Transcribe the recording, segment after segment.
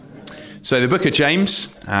So the book of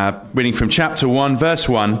James, reading from chapter 1, verse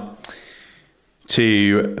 1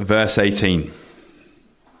 to verse 18.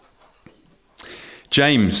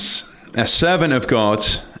 James, a servant of God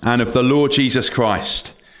and of the Lord Jesus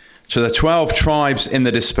Christ, to the 12 tribes in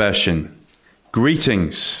the dispersion,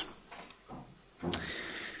 greetings.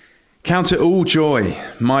 Count it all joy,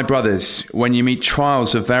 my brothers, when you meet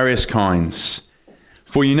trials of various kinds,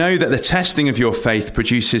 for you know that the testing of your faith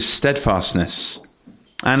produces steadfastness.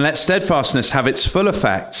 And let steadfastness have its full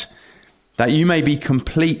effect, that you may be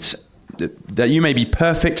complete, that you may be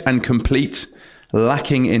perfect and complete,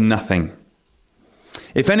 lacking in nothing.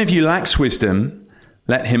 If any of you lacks wisdom,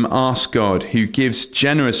 let him ask God, who gives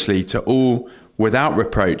generously to all without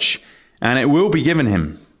reproach, and it will be given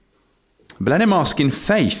him. But let him ask in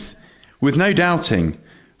faith, with no doubting,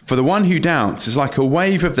 for the one who doubts is like a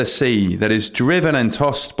wave of the sea that is driven and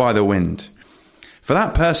tossed by the wind. For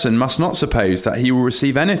that person must not suppose that he will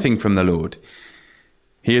receive anything from the Lord.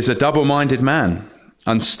 He is a double-minded man,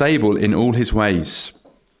 unstable in all his ways.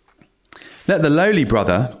 Let the lowly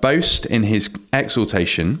brother boast in his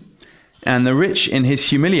exaltation, and the rich in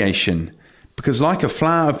his humiliation, because like a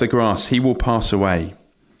flower of the grass he will pass away.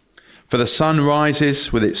 For the sun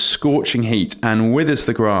rises with its scorching heat and withers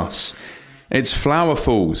the grass. Its flower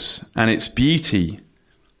falls, and its beauty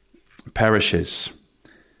perishes.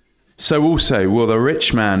 So also will the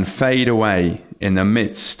rich man fade away in the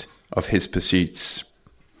midst of his pursuits.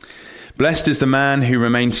 Blessed is the man who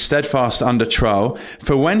remains steadfast under trial,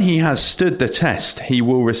 for when he has stood the test, he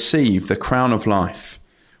will receive the crown of life,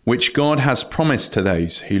 which God has promised to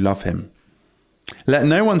those who love him. Let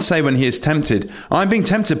no one say when he is tempted, I am being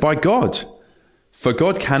tempted by God. For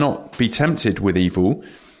God cannot be tempted with evil,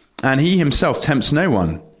 and he himself tempts no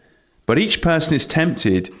one. But each person is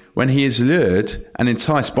tempted when he is lured and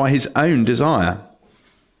enticed by his own desire.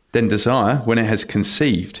 Then desire, when it has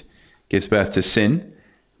conceived, gives birth to sin,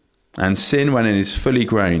 and sin, when it is fully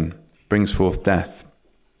grown, brings forth death.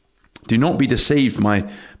 Do not be deceived,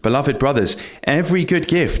 my beloved brothers. Every good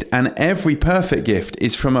gift and every perfect gift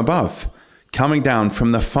is from above, coming down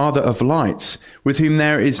from the Father of lights, with whom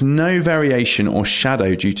there is no variation or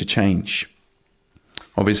shadow due to change.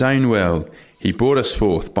 Of his own will, he brought us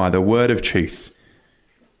forth by the word of truth,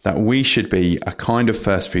 that we should be a kind of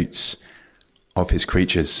firstfruits of his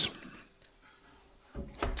creatures.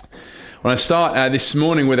 I want to start this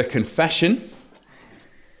morning with a confession.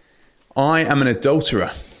 I am an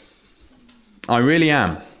adulterer. I really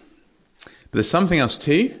am. But there's something else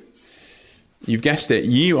too. You've guessed it.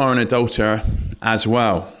 You are an adulterer as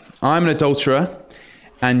well. I'm an adulterer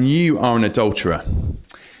and you are an adulterer.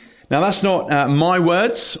 Now that's not my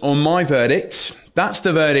words or my verdict. That's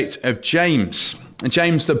the verdict of James.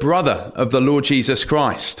 James, the brother of the Lord Jesus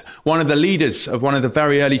Christ, one of the leaders of one of the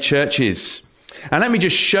very early churches. And let me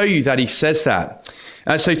just show you that he says that.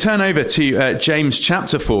 So turn over to James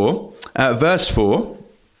chapter 4, verse 4.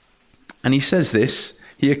 And he says this.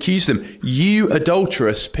 He accused them, you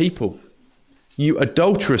adulterous people. You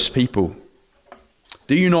adulterous people.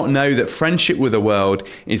 Do you not know that friendship with the world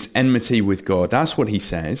is enmity with God? That's what he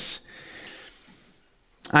says.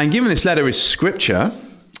 And given this letter is scripture,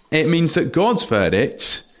 it means that God's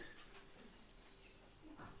verdict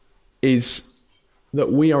is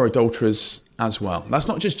that we are adulterers as well. That's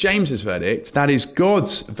not just James's verdict. That is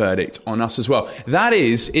God's verdict on us as well. That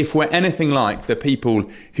is if we're anything like the people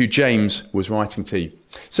who James was writing to.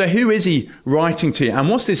 So who is he writing to? And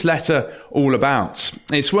what's this letter all about?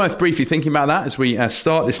 It's worth briefly thinking about that as we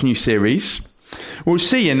start this new series. We'll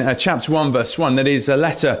see in chapter 1, verse 1, that is a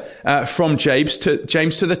letter from James to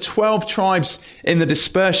the 12 tribes in the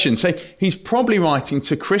dispersion. So he's probably writing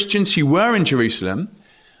to Christians who were in Jerusalem,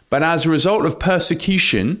 but as a result of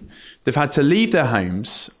persecution, they've had to leave their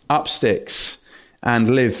homes, up sticks, and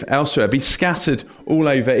live elsewhere, be scattered all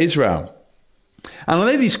over Israel. And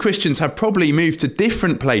although these Christians have probably moved to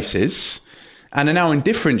different places and are now in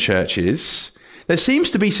different churches, there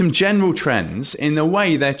seems to be some general trends in the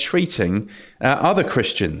way they're treating other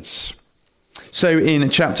Christians. So in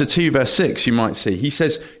chapter 2, verse 6, you might see, he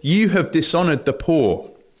says, you have dishonored the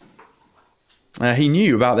poor. He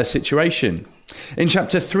knew about their situation. In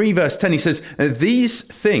chapter 3, verse 10, he says, these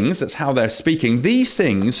things, that's how they're speaking, these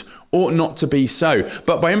things ought not to be so.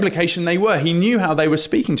 But by implication, they were. He knew how they were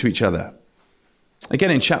speaking to each other.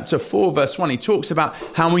 Again, in chapter 4, verse 1, he talks about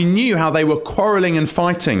how he knew how they were quarrelling and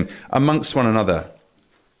fighting amongst one another.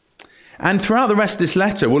 And throughout the rest of this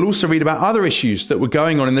letter, we'll also read about other issues that were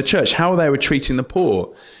going on in the church, how they were treating the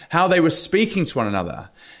poor, how they were speaking to one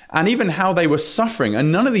another, and even how they were suffering.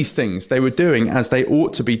 And none of these things they were doing as they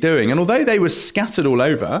ought to be doing. And although they were scattered all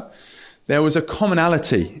over, there was a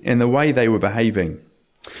commonality in the way they were behaving.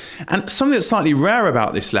 And something that's slightly rare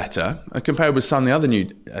about this letter, compared with some of the other New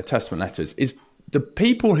Testament letters, is the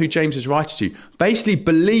people who James is writing to basically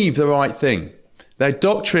believe the right thing. Their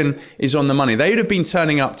doctrine is on the money. They would have been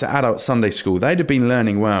turning up to adult Sunday school. They'd have been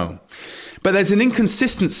learning well. But there's an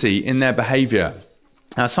inconsistency in their behaviour.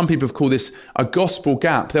 Some people have called this a gospel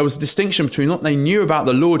gap. There was a distinction between what they knew about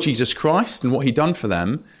the Lord Jesus Christ and what he'd done for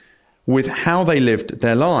them with how they lived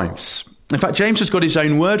their lives. In fact, James has got his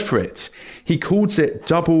own word for it. He calls it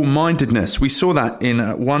double-mindedness. We saw that in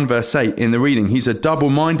 1 verse 8 in the reading. He's a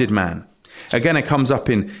double-minded man. Again, it comes up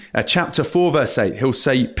in chapter 4 verse 8. He'll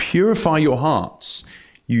say, purify your hearts,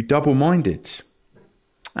 you double-minded.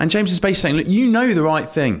 And James is basically saying, look, you know the right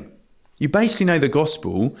thing. You basically know the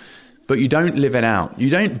gospel, but you don't live it out. You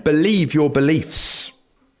don't believe your beliefs.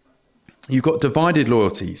 You've got divided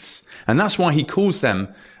loyalties. And that's why he calls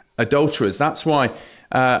them adulterers. That's why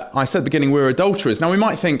I said at the beginning we're adulterers. Now we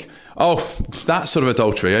might think, oh, that sort of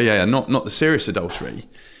adultery. Oh, yeah, not the serious adultery.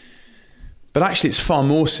 But actually it's far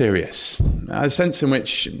more serious. A sense in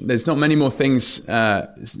which there's not many more things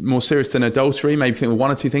more serious than adultery. Maybe think of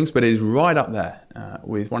one or two things, but it is right up there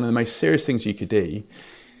with one of the most serious things you could do.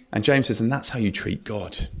 And James says, and that's how you treat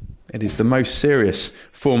God. It is the most serious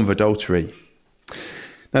form of adultery.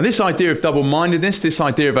 Now, this idea of double-mindedness, this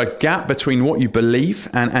idea of a gap between what you believe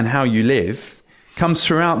and how you live, comes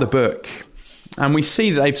throughout the book. And we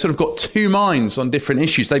see that they've sort of got two minds on different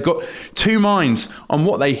issues. They've got two minds on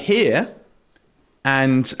what they hear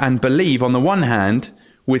and believe on the one hand,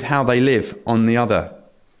 with how they live on the other.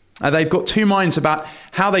 They've got two minds about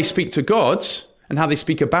how they speak to God and how they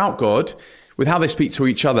speak about God, with how they speak to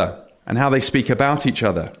each other and how they speak about each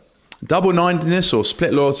other. Double-mindedness or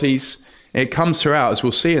split loyalties, it comes throughout, as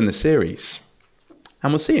we'll see in the series.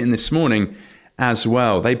 And we'll see it in this morning as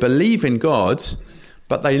well. They believe in God,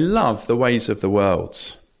 but they love the ways of the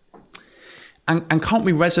world. And can't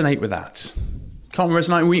we resonate with that? Can't we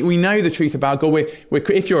resonate? We know the truth about God.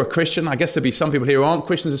 If you're a Christian, I guess there'll be some people here who aren't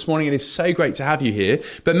Christians this morning. It is so great to have you here.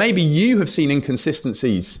 But maybe you have seen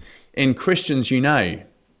inconsistencies in Christians you know.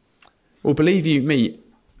 Well, believe you me,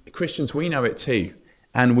 Christians, we know it too.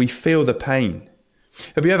 And we feel the pain.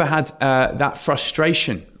 Have you ever had that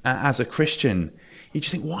frustration as a Christian? You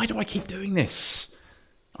just think, why do I keep doing this?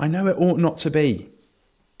 I know it ought not to be.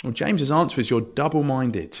 Well, James's answer is you're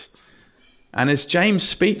double-minded. And as James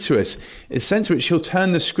speaks to us, in a sense in which he'll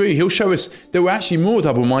turn the screw, he'll show us that we're actually more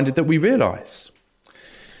double-minded than we realise.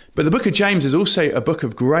 But the book of James is also a book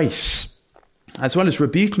of grace. As well as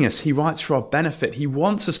rebuking us, he writes for our benefit. He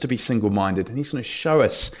wants us to be single-minded, and he's going to show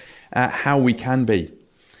us how we can be.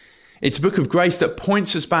 It's a book of grace that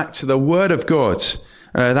points us back to the Word of God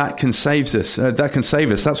that can save us. That's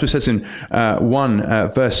what it says in 1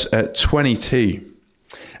 verse 22.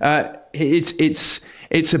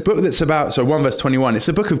 It's a book that's about, 1 verse 21. It's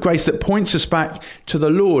a book of grace that points us back to the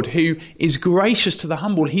Lord, who is gracious to the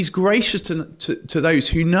humble. He's gracious to those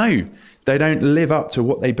who know they don't live up to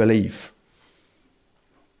what they believe.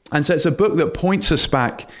 And so it's a book that points us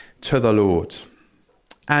back to the Lord.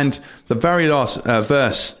 And the very last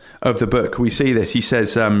verse of the book, we see this. He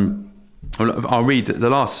says, I'll read the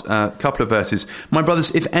last couple of verses. My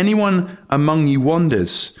brothers, if anyone among you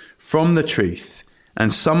wanders from the truth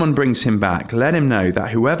and someone brings him back, let him know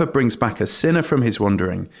that whoever brings back a sinner from his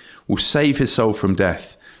wandering will save his soul from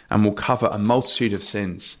death and will cover a multitude of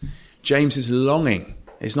sins. James's longing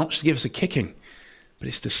is not just to give us a kicking, but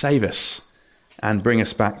it's to save us and bring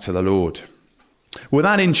us back to the Lord. With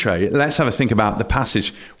that intro, let's have a think about the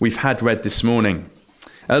passage we've had read this morning.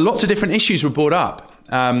 Lots of different issues were brought up.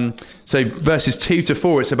 So verses 2 to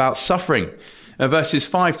 4, it's about suffering. Verses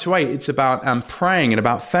 5 to 8, it's about praying and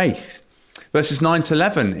about faith. Verses 9 to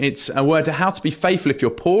 11, it's a word to how to be faithful if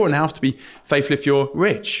you're poor and how to be faithful if you're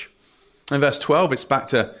rich. And verse 12, it's back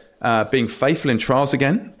to being faithful in trials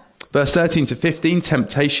again. Verse 13 to 15,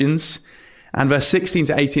 temptations. And verse 16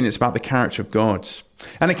 to 18, it's about the character of God.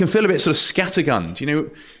 And it can feel a bit sort of scattergunned.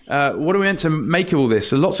 What are we meant to make of all this?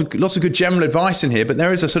 So lots of good general advice in here, but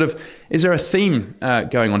there is is there a theme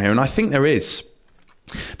going on here? And I think there is.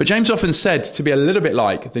 But James often said to be a little bit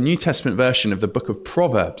like the New Testament version of the book of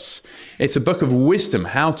Proverbs. It's a book of wisdom,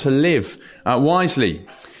 how to live wisely.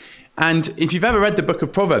 And if you've ever read the book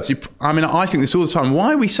of Proverbs, I think this all the time.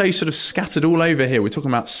 Why are we so sort of scattered all over here? We're talking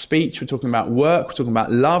about speech, we're talking about work, we're talking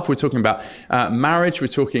about love, we're talking about marriage, we're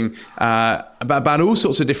talking about all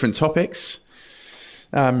sorts of different topics.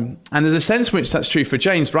 And there's a sense in which that's true for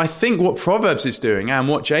James. But I think what Proverbs is doing and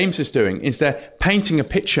what James is doing is they're painting a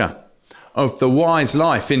picture of the wise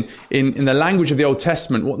life in the language of the Old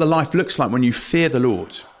Testament, what the life looks like when you fear the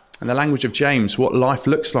Lord. And the language of James, what life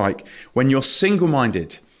looks like when you're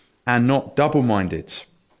single-minded and not double-minded.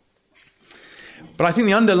 But I think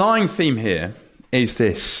the underlying theme here is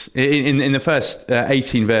this, in the first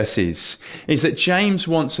 18 verses, is that James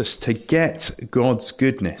wants us to get God's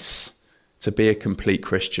goodness to be a complete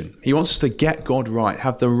Christian. He wants us to get God right,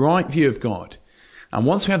 have the right view of God. And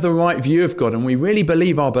once we have the right view of God and we really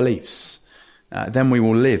believe our beliefs, then we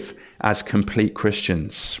will live as complete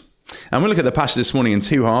Christians. And we'll look at the passage this morning in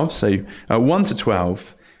two halves, so 1 to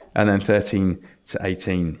 12 and then 13 to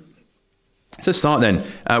 18. So start then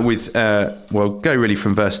with, go really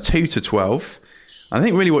from verse 2 to 12. I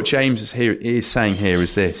think really what James is saying here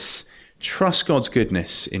is this: trust God's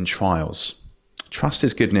goodness in trials. Trust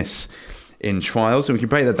his goodness in trials. And we can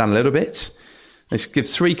break that down a little bit. Let's give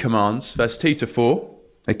three commands. Verse 2 to 4,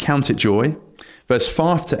 count it joy. Verse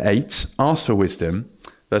 5 to 8, ask for wisdom.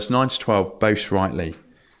 Verse 9 to 12, boast rightly.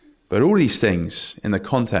 But all these things in the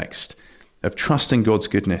context of trusting God's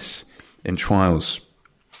goodness in trials.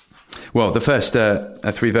 Well, the first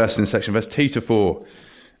three verses in the section, verse 2 to 4,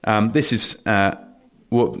 this is how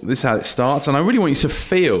it starts. And I really want you to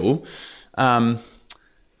feel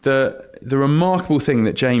the remarkable thing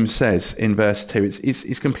that James says in verse 2.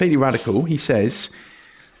 It's completely radical. He says,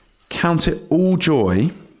 count it all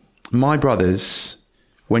joy, my brothers,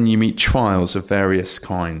 when you meet trials of various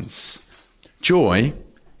kinds. Joy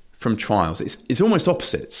from trials. It's almost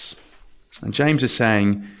opposites. And James is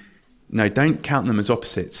saying, no, don't count them as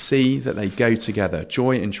opposites. See that they go together,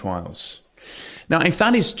 joy and trials. Now, if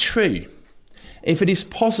that is true, if it is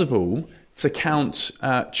possible to count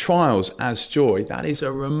trials as joy, that is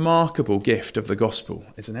a remarkable gift of the gospel,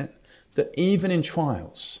 isn't it? That even in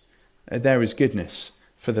trials, there is goodness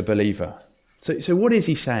for the believer. So what is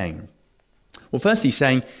he saying? Well, first he's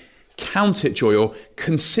saying, count it joy, or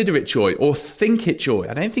consider it joy, or think it joy.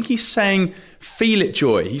 I don't think he's saying feel it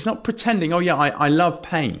joy. He's not pretending, I love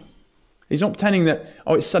pain. He's not pretending that,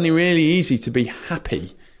 it's suddenly really easy to be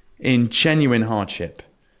happy in genuine hardship.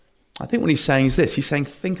 I think what he's saying is this. He's saying,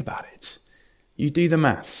 think about it. You do the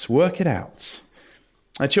maths, work it out.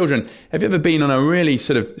 Children, have you ever been on a really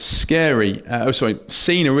sort of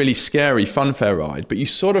seen a really scary funfair ride, but you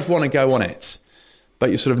sort of want to go on it, but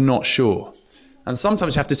you're sort of not sure? And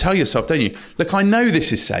sometimes you have to tell yourself, don't you, look, I know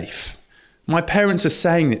this is safe. My parents are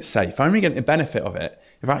saying it's safe. I only get the benefit of it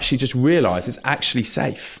if I actually just realise it's actually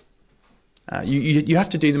safe. You have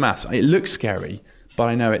to do the maths. It looks scary, but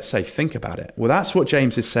I know it's safe. Think about it. Well, that's what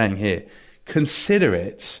James is saying here. Consider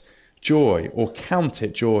it joy, or count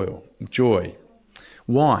it joy.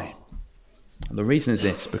 Why? The reason is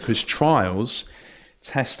this: because trials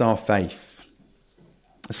test our faith.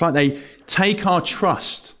 It's like they take our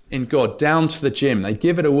trust in God down to the gym. They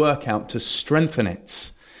give it a workout to strengthen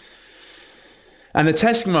it. And the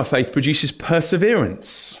testing of our faith produces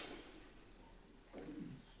perseverance.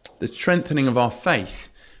 The strengthening of our faith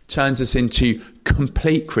turns us into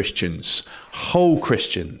complete Christians, whole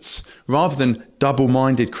Christians, rather than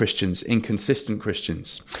double-minded Christians, inconsistent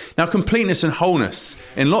Christians. Now, completeness and wholeness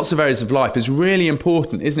in lots of areas of life is really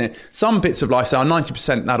important, isn't it? Some bits of life say,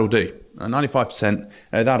 90% that'll do, 95%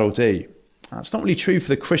 that'll do. That's not really true for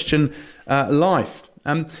the Christian life.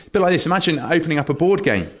 A bit like this: imagine opening up a board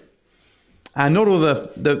game, and not all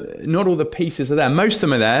the pieces are there. Most of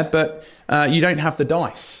them are there, but you don't have the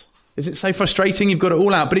dice. Is it so frustrating? You've got it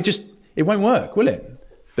all out, but it won't work, will it?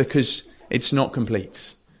 Because it's not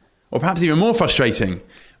complete. Or perhaps even more frustrating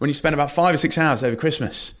when you spend about 5 or 6 hours over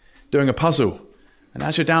Christmas doing a puzzle, and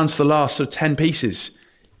as you're down to the last 10 pieces,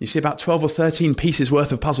 you see about 12 or 13 pieces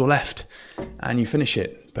worth of puzzle left, and you finish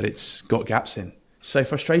it, but it's got gaps in. So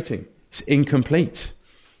frustrating. It's incomplete.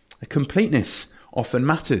 Completeness often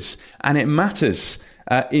matters, and it matters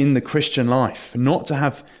in the Christian life, not to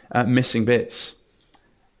have missing bits.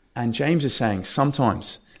 And James is saying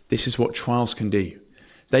sometimes this is what trials can do.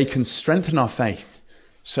 They can strengthen our faith,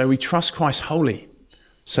 so we trust Christ wholly,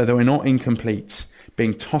 so that we're not incomplete,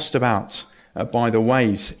 being tossed about by the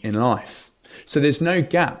waves in life. So there's no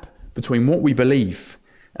gap between what we believe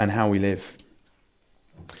and how we live.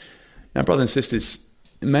 Now, brothers and sisters,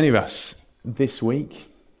 many of us this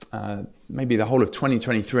week, maybe the whole of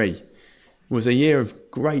 2023, was a year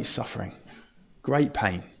of great suffering, great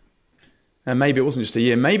pain. And maybe it wasn't just a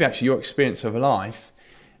year, maybe actually your experience of life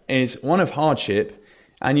is one of hardship.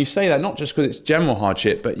 And you say that not just because it's general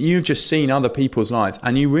hardship, but you've just seen other people's lives,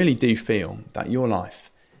 and you really do feel that your life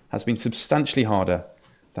has been substantially harder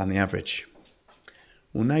than the average.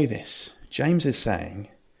 Well, know this. James is saying,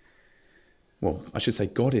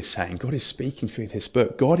 God is speaking through this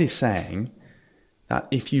book. God is saying that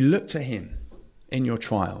if you look to him in your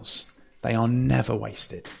trials, they are never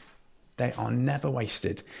wasted. They are never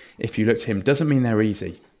wasted. If you look to him, doesn't mean they're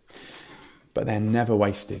easy, but they're never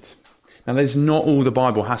wasted. Now, there's not all the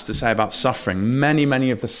Bible has to say about suffering.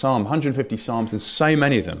 Many of the Psalms, 150 Psalms, and so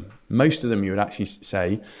many of them, most of them you would actually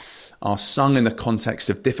say, are sung in the context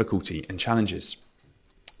of difficulty and challenges.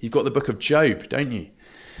 You've got the book of Job, don't you?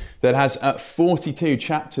 That has 42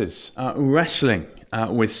 chapters wrestling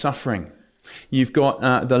with suffering. You've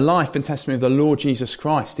got the life and testimony of the Lord Jesus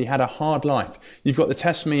Christ. He had a hard life. You've got the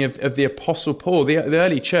testimony of the Apostle Paul, the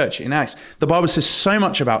early church in Acts. The Bible says so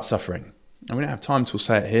much about suffering. And we don't have time to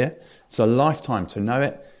say it here. It's a lifetime to know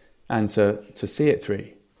it and to see it through.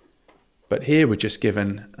 But here we're just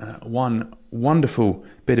given one wonderful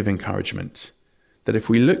bit of encouragement, that if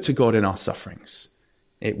we look to God in our sufferings,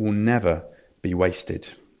 it will never be wasted.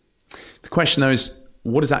 The question, though, is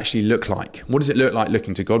what does it actually look like? What does it look like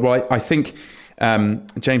looking to God? Well, I think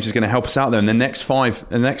James is going to help us out there in the next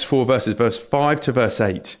four verses, verse 5 to verse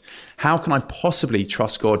 8. How can I possibly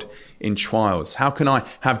trust God in trials? How can I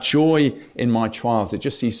have joy in my trials? It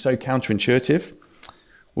just seems so counterintuitive.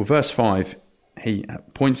 Well, verse 5, he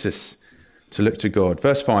points us to look to God.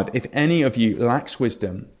 Verse 5, if any of you lacks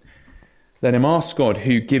wisdom, let him ask God,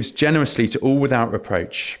 who gives generously to all without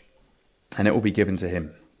reproach, and it will be given to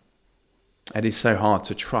him. It is so hard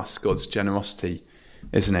to trust God's generosity,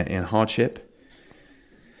 isn't it, in hardship?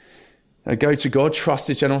 Go to God, trust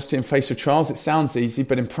his generosity in face of trials. It sounds easy,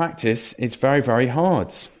 but in practice, it's very, very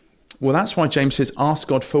hard. Well, that's why James says, ask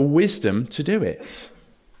God for wisdom to do it.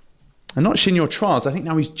 And not just in your trials. I think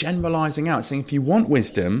now he's generalizing out, saying if you want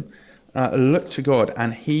wisdom, look to God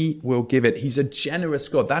and he will give it. He's a generous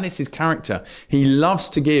God. That is his character. He loves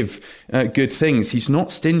to give good things. He's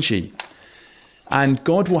not stingy. And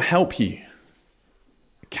God will help you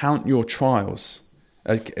count your trials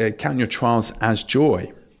as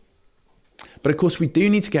joy. But of course, we do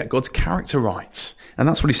need to get God's character right. And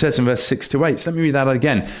that's what he says in verse 6 to 8. So let me read that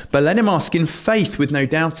again. But let him ask in faith with no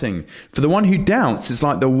doubting. For the one who doubts is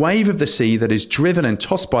like the wave of the sea that is driven and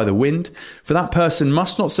tossed by the wind. For that person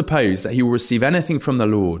must not suppose that he will receive anything from the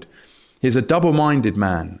Lord. He is a double-minded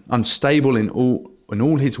man, unstable in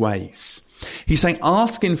all his ways. He's saying,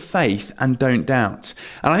 ask in faith and don't doubt.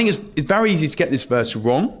 And I think it's very easy to get this verse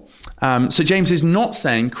wrong. So James is not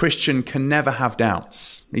saying Christian can never have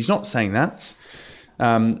doubts. He's not saying that.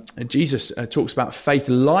 Jesus talks about faith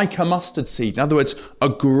like a mustard seed. In other words, a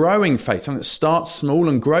growing faith, something that starts small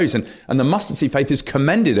and grows. And the mustard seed faith is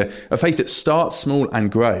commended, a faith that starts small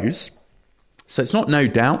and grows. So it's not no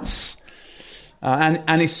doubts.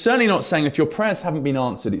 And he's certainly not saying if your prayers haven't been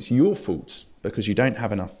answered, it's your fault because you don't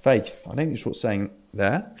have enough faith. I don't think that's what's saying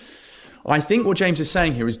there. I think what James is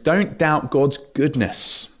saying here is don't doubt God's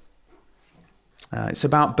goodness. It's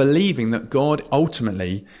about believing that God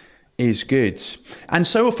ultimately is good. And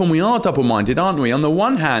so often we are double-minded, aren't we? On the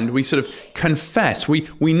one hand, we sort of confess.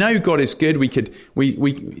 We know God is good.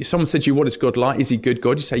 Someone said to you, what is God like? Is he good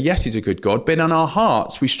God? You say, yes, he's a good God. But in our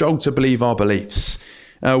hearts, we struggle to believe our beliefs.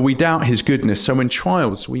 We doubt his goodness. So in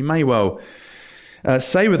trials, we may well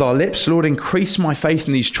say with our lips, Lord, increase my faith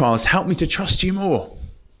in these trials. Help me to trust you more.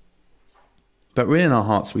 But really in our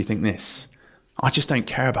hearts, we think this: I just don't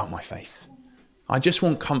care about my faith. I just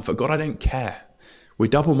want comfort. God, I don't care. We're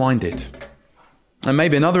double-minded. And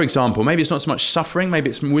maybe another example, maybe it's not so much suffering, maybe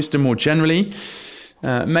it's wisdom more generally.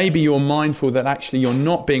 Maybe you're mindful that actually you're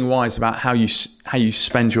not being wise about how you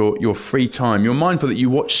spend your free time. You're mindful that you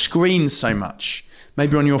watch screens so much.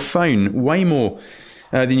 Maybe on your phone, way more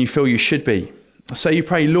than you feel you should be. So you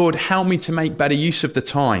pray, Lord, help me to make better use of the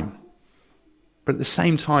time. But at the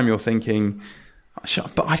same time, you're thinking,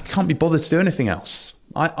 but I can't be bothered to do anything else.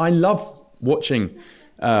 I love watching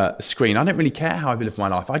a screen. I don't really care how I live my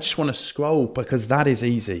life. I just want to scroll because that is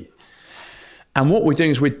easy. And what we're doing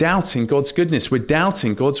is we're doubting God's goodness. We're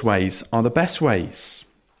doubting God's ways are the best ways.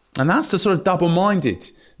 And that's the sort of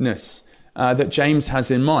double-mindedness that James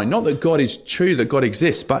has in mind. Not that God is true, that God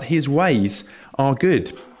exists, but his ways are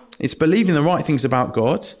good. It's believing the right things about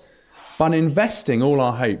God, but investing all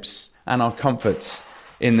our hopes and our comforts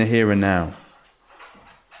in the here and now.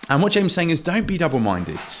 And what James is saying is don't be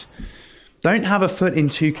double-minded. Don't have a foot in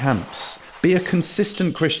two camps. Be a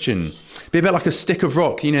consistent Christian. Be a bit like a stick of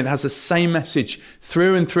rock, that has the same message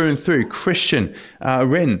through and through and through. Christian,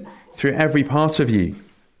 written through every part of you.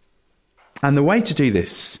 And the way to do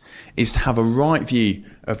this is to have a right view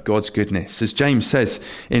of God's goodness. As James says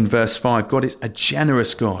in verse 5, God is a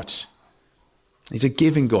generous God. He's a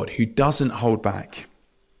giving God who doesn't hold back.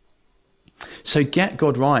 So get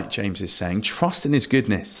God right, James is saying. Trust in his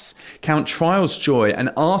goodness. Count trials joy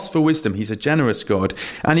and ask for wisdom. He's a generous God.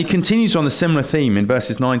 And he continues on the similar theme in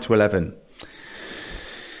verses 9 to 11.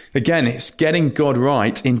 Again, it's getting God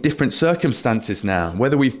right in different circumstances now,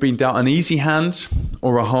 whether we've been dealt an easy hand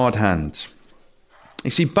or a hard hand. You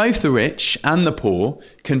see, both the rich and the poor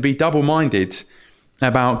can be double-minded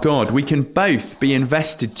about God. We can both be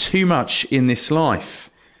invested too much in this life.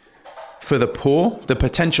 For the poor, the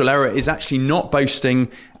potential error is actually not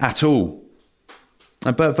boasting at all.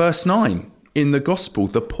 But verse 9, in the gospel,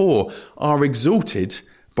 the poor are exalted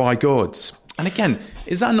by God. And again,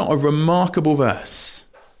 is that not a remarkable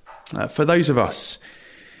verse? For those of us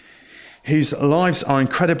whose lives are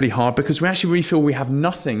incredibly hard because we actually really feel we have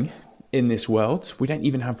nothing in this world. We don't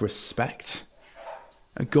even have respect.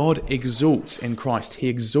 God exalts in Christ. He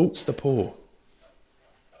exalts the poor.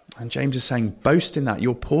 And James is saying, boast in that.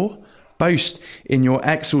 You're poor. Boast in your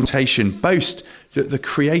exaltation. Boast that the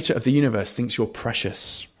creator of the universe thinks you're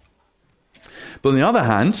precious. But on the other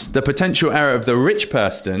hand, the potential error of the rich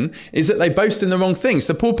person is that they boast in the wrong things.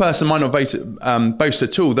 The poor person might not boast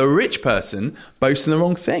at all. The rich person boasts in the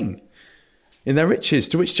wrong thing, in their riches,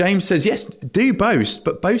 to which James says, yes, do boast,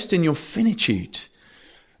 but boast in your finitude.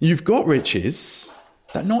 You've got riches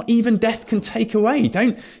that not even death can take away.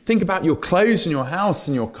 Don't think about your clothes and your house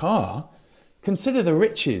and your car. Consider the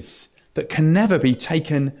riches that can never be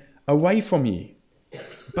taken away from you.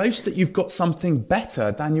 Boast that you've got something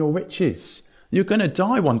better than your riches. You're going to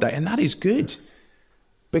die one day, and that is good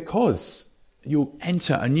because you'll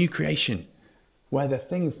enter a new creation where the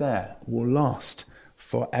things there will last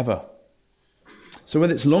forever. So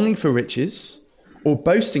whether it's longing for riches or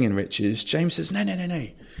boasting in riches, James says, no.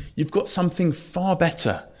 You've got something far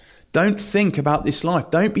better. Don't think about this life.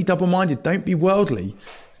 Don't be double-minded. Don't be worldly.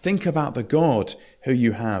 Think about the God who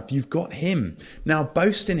you have. You've got him. Now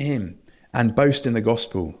boast in him and boast in the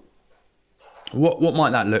gospel. What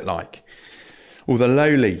might that look like? Well, the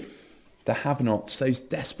lowly, the have-nots, those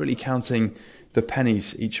desperately counting the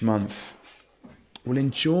pennies each month, will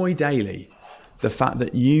enjoy daily the fact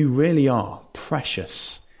that you really are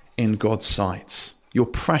precious in God's sight. You're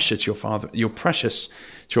precious to your Father. You're precious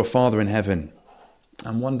to your Father in heaven.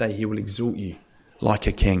 And one day he will exalt you like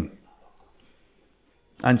a king.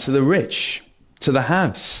 And to the rich, to the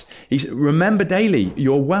haves, remember daily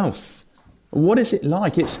your wealth. What is it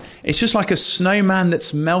like? It's just like a snowman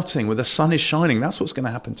that's melting where the sun is shining. That's what's going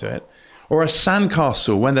to happen to it. Or a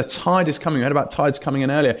sandcastle when the tide is coming. We heard about tides coming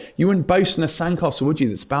in earlier. You wouldn't boast in a sandcastle, would you,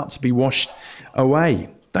 that's about to be washed away.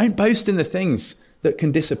 Don't boast in the things that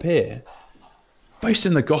can disappear. Boast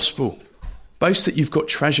in the gospel. Boast that you've got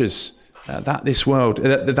treasures that this world,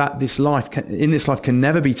 that this life, in this life can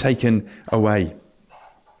never be taken away.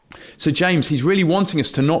 So James, he's really wanting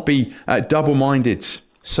us to not be double-minded,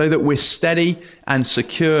 so that we're steady and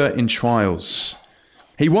secure in trials.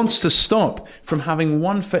 He wants to stop from having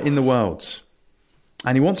one foot in the world.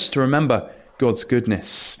 And he wants us to remember God's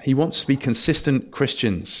goodness. He wants to be consistent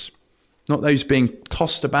Christians, not those being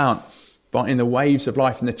tossed about in the waves of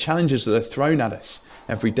life and the challenges that are thrown at us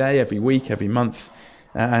every day, every week, every month,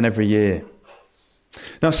 and every year.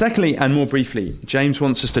 Now, secondly, and more briefly, James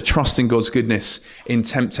wants us to trust in God's goodness in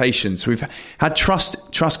temptations. We've had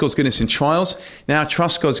trust God's goodness in trials, now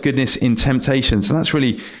trust God's goodness in temptations. And that's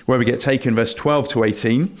really where we get taken, verse 12 to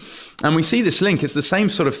 18. And we see this link. It's the same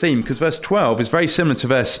sort of theme because verse 12 is very similar to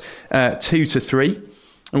verse 2 to 3.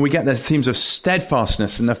 And we get the themes of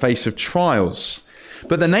steadfastness in the face of trials.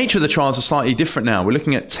 But the nature of the trials are slightly different now. We're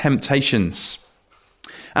looking at temptations.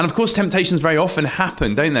 And of course, temptations very often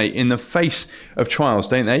happen, don't they, in the face of trials,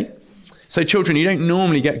 don't they? So children, you don't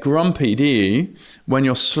normally get grumpy, do you, when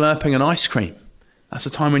you're slurping an ice cream? That's the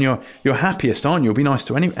time when you're happiest, aren't you? You'll be nice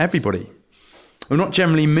to everybody. We're not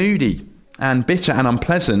generally moody and bitter and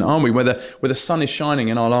unpleasant, are we, where the sun is shining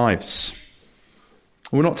in our lives?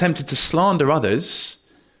 We're not tempted to slander others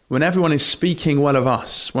when everyone is speaking well of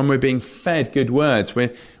us, when we're being fed good words. We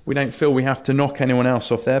don't feel we have to knock anyone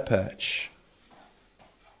else off their perch.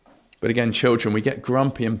 But again, children, we get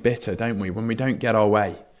grumpy and bitter, don't we, when we don't get our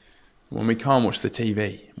way, when we can't watch the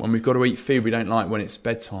TV, when we've got to eat food we don't like when it's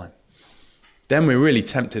bedtime. Then we're really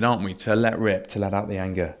tempted, aren't we, to let rip, to let out the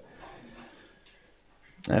anger.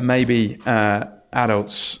 Maybe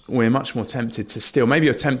adults, we're much more tempted to steal. Maybe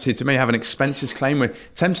you're tempted to have an expenses claim. We're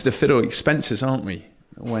tempted to fiddle expenses, aren't we,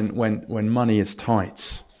 when money is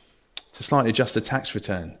tight. To slightly adjust the tax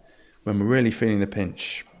return when we're really feeling the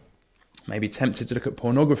pinch. Maybe tempted to look at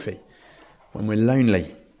pornography when we're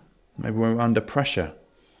lonely, maybe when we're under pressure.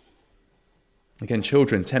 Again,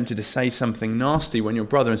 children, tempted to say something nasty when your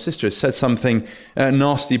brother and sister has said something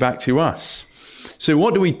nasty back to us. So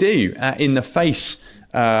what do we do in the face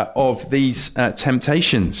of these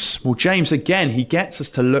temptations? Well, James, again, he gets us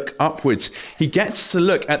to look upwards. He gets to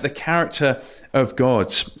look at the character of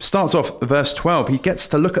God. Starts off verse 12. He gets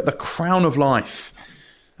to look at the crown of life.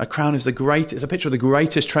 A crown is it's a picture of the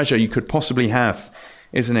greatest treasure you could possibly have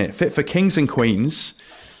isn't it? Fit for kings and queens,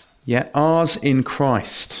 yet ours in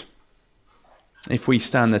Christ. If we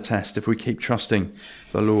stand the test, if we keep trusting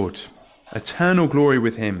the Lord. Eternal glory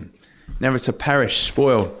with him, never to perish,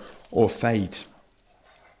 spoil, or fade.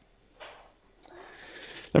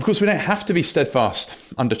 Of course, we don't have to be steadfast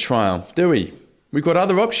under trial, do we? We've got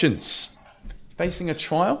other options. Facing a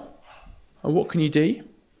trial, or what can you do?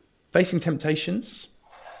 Facing temptations.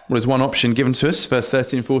 Well, there's one option given to us, verse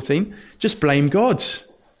 13 and 14. Just blame God.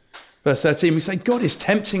 Verse 13, we say, God is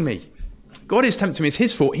tempting me. God is tempting me. It's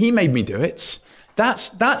his fault. He made me do it.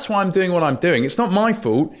 That's why I'm doing what I'm doing. It's not my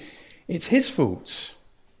fault. It's his fault.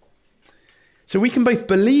 So we can both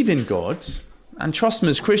believe in God and trust him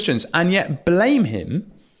as Christians and yet blame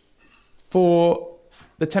him for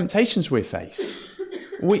the temptations we face.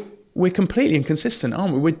 We're completely inconsistent,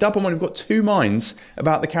 aren't we? We're double-minded. We've got two minds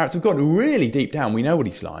about the character of God. Really deep down, we know what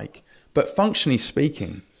he's like. But functionally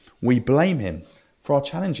speaking, we blame him for our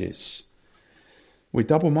challenges. We're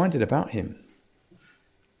double-minded about him.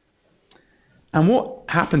 And what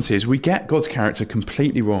happens is we get God's character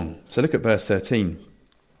completely wrong. So look at verse 13.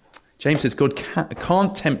 James says, God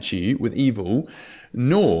can't tempt you with evil,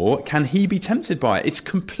 nor can he be tempted by it. It's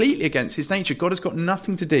completely against his nature. God has got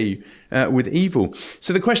nothing to do with evil.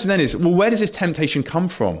 So the question then is, well, where does this temptation come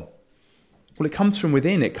from? Well, it comes from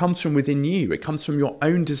within. It comes from within you. It comes from your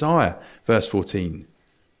own desire, verse 14.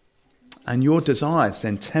 And your desires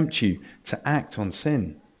then tempt you to act on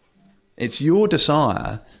sin. It's your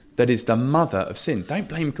desire that is the mother of sin. Don't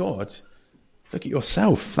blame God. Look at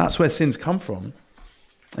yourself. That's where sins come from.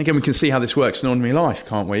 Again, we can see how this works in ordinary life,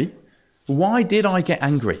 can't we? Why did I get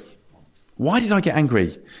angry? Why did I get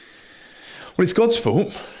angry? Well, it's God's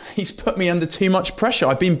fault. He's put me under too much pressure.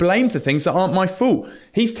 I've been blamed for things that aren't my fault.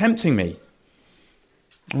 He's tempting me.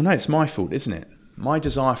 Well, no, it's my fault, isn't it? My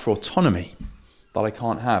desire for autonomy that I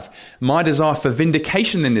can't have. My desire for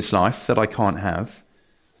vindication in this life that I can't have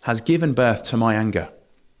has given birth to my anger.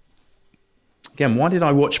 Again, why did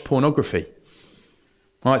I watch pornography?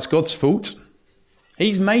 Well, it's God's fault.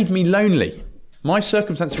 He's made me lonely. My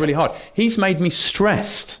circumstances are really hard. He's made me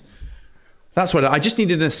stressed. That's what I just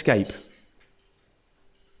needed an escape.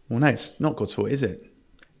 Well, no, it's not God's fault, is it?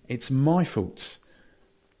 It's my fault.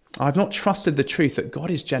 I've not trusted the truth that God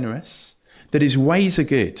is generous, that his ways are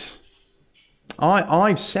good.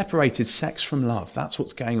 I've separated sex from love. That's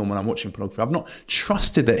what's going on when I'm watching pornography. I've not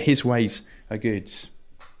trusted that his ways are good.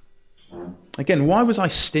 Again, why was I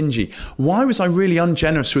stingy? Why was I really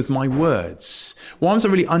ungenerous with my words? Why was I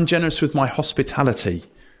really ungenerous with my hospitality?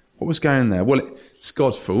 What was going on there? Well, it's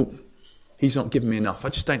God's fault. He's not given me enough. I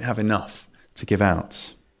just don't have enough to give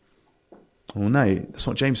out. Well, no, that's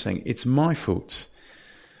not James saying. It's my fault.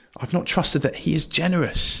 I've not trusted that he is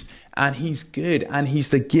generous and he's good and he's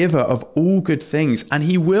the giver of all good things and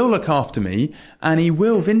he will look after me and he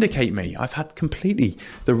will vindicate me. I've had completely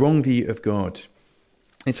the wrong view of God.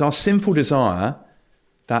 It's our sinful desire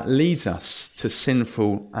that leads us to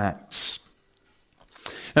sinful acts.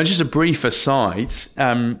 Now, just a brief aside,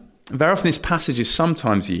 very often this passage is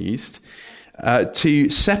sometimes used to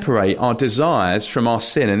separate our desires from our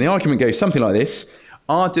sin. And the argument goes something like this: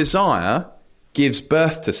 our desire gives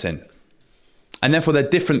birth to sin. And therefore they're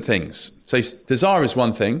different things. So desire is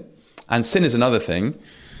one thing and sin is another thing.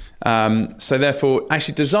 So therefore,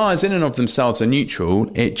 actually desires in and of themselves are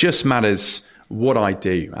neutral. It just matters what I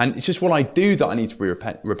do. And it's just what I do that I need to be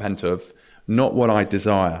repent of, not what I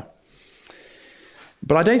desire.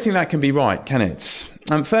 But I don't think that can be right, can it?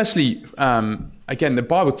 Firstly, again, the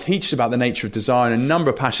Bible teaches about the nature of desire in a number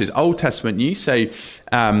of passages, Old Testament, New. So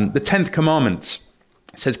the 10th commandment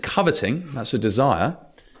says coveting, that's a desire,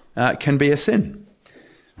 can be a sin.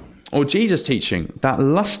 Or Jesus teaching that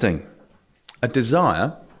lusting, a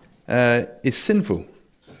desire, is sinful.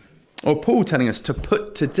 Or Paul telling us to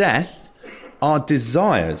put to death our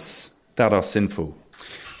desires that are sinful.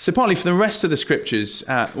 So partly for the rest of the scriptures,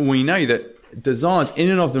 we know that desires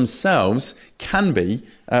in and of themselves can be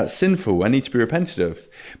sinful and need to be repented of.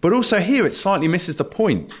 But also here it slightly misses the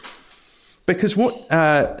point. Because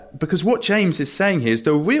what James is saying here is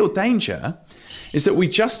the real danger is that we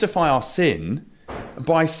justify our sin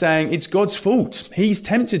by saying it's God's fault. He's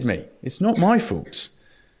tempted me. It's not my fault.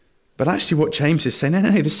 But actually what James is saying,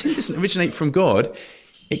 no, the sin doesn't originate from God.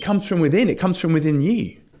 It comes from within. It comes from within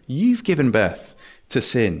you. You've given birth to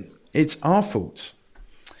sin. It's our fault.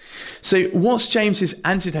 So what's James's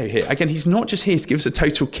antidote here? Again, he's not just here to give us a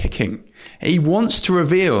total kicking. He wants to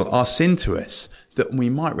reveal our sin to us that we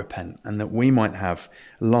might repent and that we might have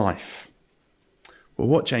life. Well,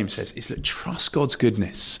 what James says is, look, trust God's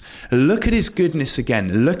goodness. Look at his goodness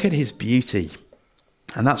again. Look at his beauty.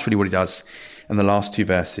 And that's really what he does in the last two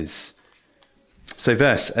verses. So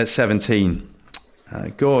verse 17,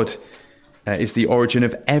 God is the origin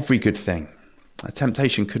of every good thing. A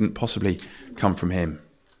temptation couldn't possibly come from him.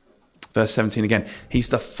 Verse 17 again, he's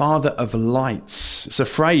the father of lights. It's a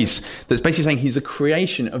phrase that's basically saying he's the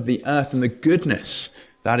creation of the earth and the goodness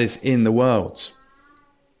that is in the world.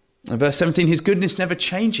 And verse 17, his goodness never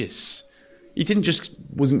changes. He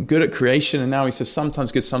wasn't good at creation and now he says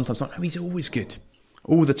sometimes good, sometimes not. No, he's always good,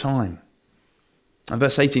 all the time. And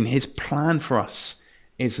verse 18, his plan for us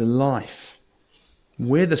is life.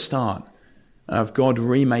 We're the start of God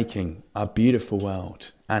remaking a beautiful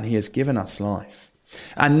world, and he has given us life.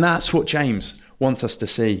 And that's what James wants us to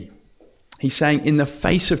see. He's saying in the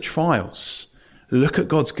face of trials, look at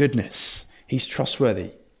God's goodness. He's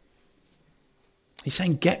trustworthy. He's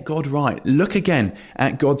saying get God right. Look again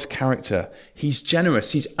at God's character. He's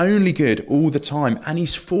generous. He's only good all the time, and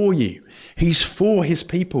he's for you. He's for his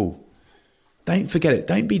people. Don't forget it.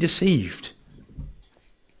 Don't be deceived.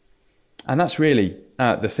 And that's really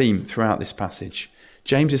the theme throughout this passage.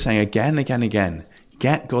 James is saying again,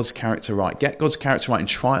 get God's character right. Get God's character right in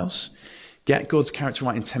trials. Get God's character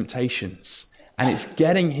right in temptations. And it's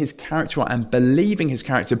getting his character right and believing his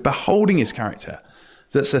character, beholding his character,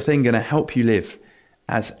 that's the thing going to help you live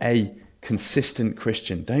as a consistent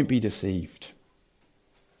Christian. Don't be deceived.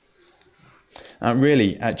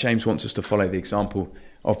 James wants us to follow the example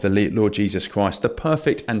of the Lord Jesus Christ, the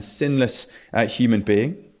perfect and sinless human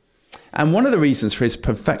being. And one of the reasons for his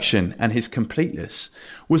perfection and his completeness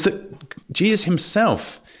was that Jesus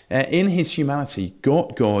himself, in his humanity,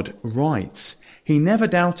 got God right. He never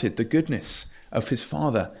doubted the goodness of his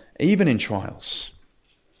Father, even in trials.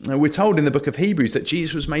 We're told in the book of Hebrews that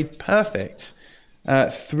Jesus was made perfect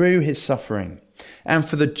through his suffering. And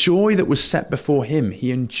for the joy that was set before him,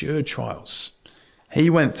 he endured trials. He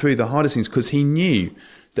went through the hardest things because he knew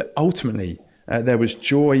that ultimately there was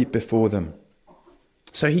joy before them.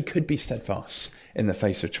 So he could be steadfast in the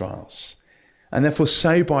face of trials. And therefore,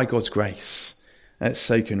 so by God's grace,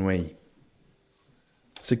 so can we.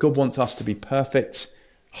 So God wants us to be perfect,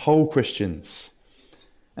 whole Christians.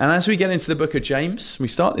 And as we get into the book of James, we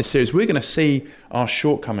start this series, we're going to see our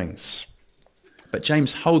shortcomings. But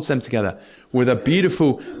James holds them together with a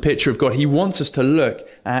beautiful picture of God. He wants us to look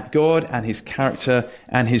at God and his character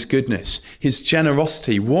and his goodness, his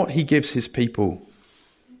generosity, what he gives his people.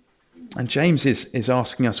 And James is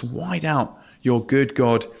asking us, wide out your good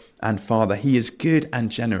God and Father. He is good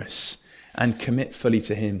and generous, and commit fully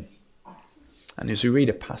to him. And as we read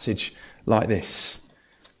a passage like this,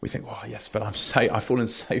 we think, oh yes, but I've fallen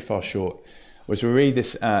so far short. As we read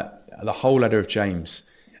this, the whole letter of James,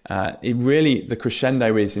 the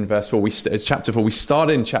crescendo is in verse 4. It's chapter 4. We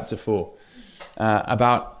started in chapter 4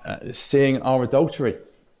 about seeing our adultery,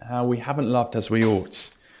 how we haven't loved as we ought.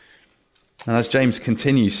 And as James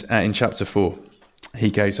continues in chapter 4, he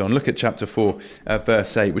goes on. Look at chapter 4,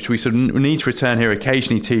 verse 8, which we sort of need to return here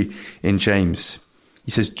occasionally to in James. He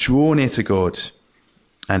says, draw near to God,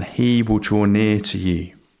 and he will draw near to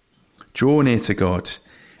you. Draw near to God,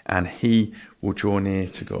 and he will draw near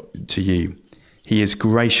to you. He is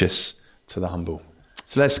gracious to the humble.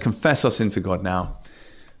 So let's confess our sin to God now.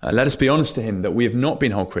 Let us be honest to him that we have not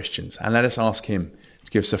been whole Christians, and let us ask him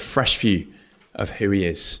to give us a fresh view of who he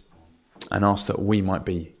is, and ask that we might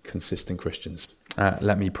be consistent Christians.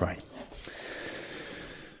 Let me pray.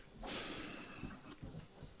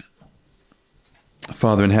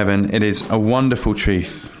 Father in heaven, it is a wonderful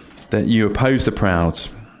truth that you oppose the proud,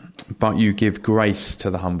 but you give grace to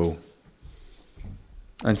the humble.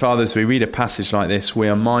 And Father, as we read a passage like this, we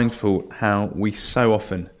are mindful how we so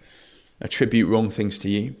often attribute wrong things to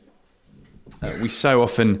you. We so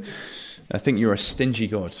often think you're a stingy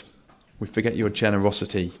God. We forget your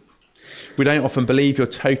generosity. We don't often believe you're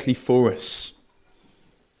totally for us.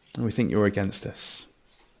 And we think you're against us.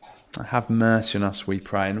 Have mercy on us, we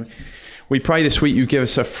pray. And we pray this week you give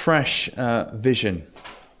us a fresh vision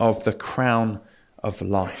of the crown of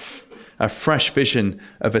life. A fresh vision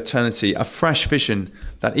of eternity. A fresh vision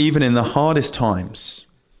that even in the hardest times,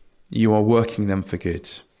 you are working them for good.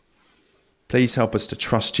 Please help us to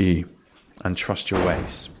trust you and trust your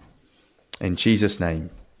ways. In Jesus' name,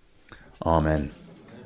 amen.